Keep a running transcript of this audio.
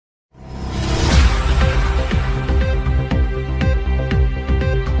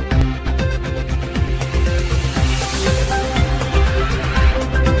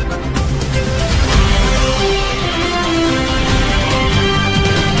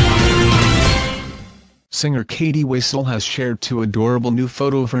Singer Katie Waissel has shared two adorable new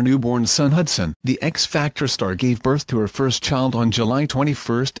photos of her newborn son Hudson. The X Factor star gave birth to her first child on July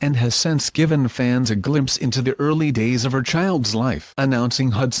 21 and has since given fans a glimpse into the early days of her child's life.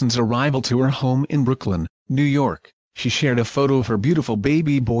 Announcing Hudson's arrival to her home in Brooklyn, New York, she shared a photo of her beautiful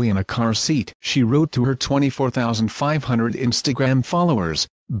baby boy in a car seat. She wrote to her 24,500 Instagram followers,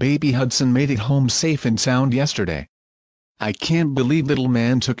 "Baby Hudson made it home safe and sound yesterday. I can't believe little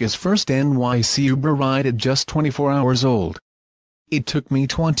man took his first NYC Uber ride at just 24 hours old. It took me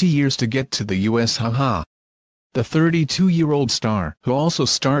 20 years to get to the US, haha." The 32-year-old star, who also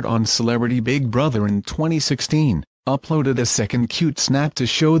starred on Celebrity Big Brother in 2016, uploaded a second cute snap to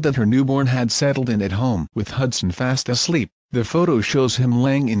show that her newborn had settled in at home. With Hudson fast asleep, the photo shows him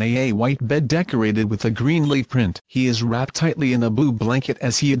laying in a white bed decorated with a green leaf print. He is wrapped tightly in a blue blanket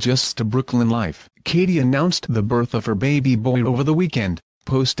as he adjusts to Brooklyn life. Katie announced the birth of her baby boy over the weekend,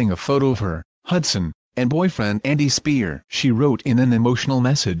 posting a photo of her, Hudson, and boyfriend Andy Spear. She wrote in an emotional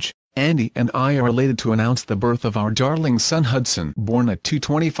message, "Andy and I are elated to announce the birth of our darling son Hudson. Born at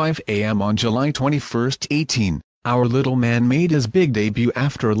 2:25 a.m. on July 21, 18. Our little man made his big debut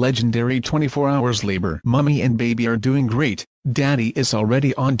after a legendary 24 hours labor. Mummy and baby are doing great, Daddy is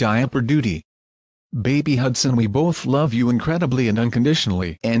already on diaper duty. Baby Hudson, we both love you incredibly and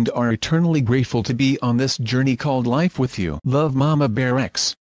unconditionally and are eternally grateful to be on this journey called life with you. Love, Mama Bear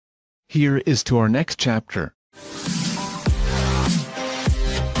X." Here is to our next chapter.